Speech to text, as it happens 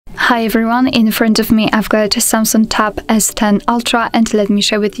Hi everyone, in front of me I've got Samsung Tab S10 Ultra and let me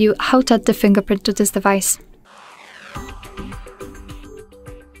share with you how to add the fingerprint to this device.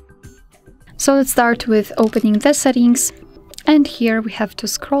 So let's start with opening the settings, and here we have to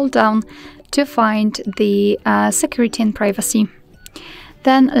scroll down to find the security and privacy.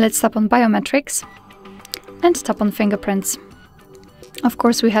 Then let's tap on biometrics and tap on fingerprints. Of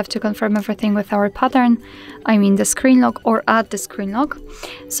course, we have to confirm everything with our pattern, I mean the screen lock, or add the screen lock.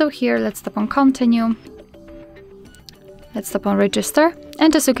 So here, let's tap on continue. Let's tap on register.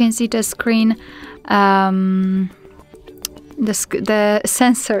 And as you can see, the screen, the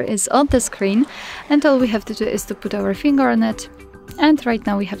sensor is on the screen. And all we have to do is to put our finger on it. And right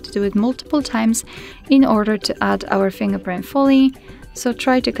now we have to do it multiple times in order to add our fingerprint fully. So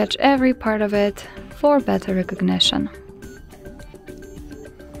try to catch every part of it for better recognition.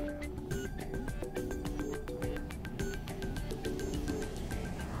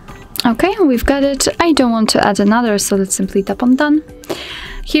 Okay, we've got it. I don't want to add another, so let's simply tap on done.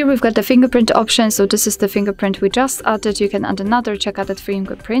 Here we've got the fingerprint option, so this is the fingerprint we just added. You can add another, check added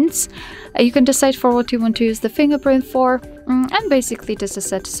fingerprints. You can decide for what you want to use the fingerprint for, and basically this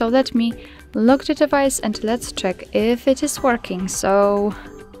is it. So let me lock the device and let's check if it is working. So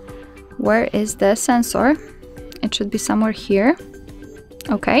where is the sensor? It should be somewhere here.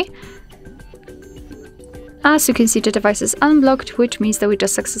 Okay. As you can see, the device is unblocked, which means that we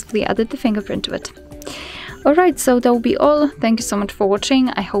just successfully added the fingerprint to it. Alright, so that will be all. Thank you so much for watching.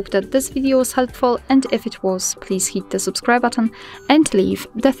 I hope that this video was helpful, and if it was, please hit the subscribe button and leave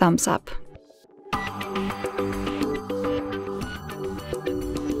the thumbs up.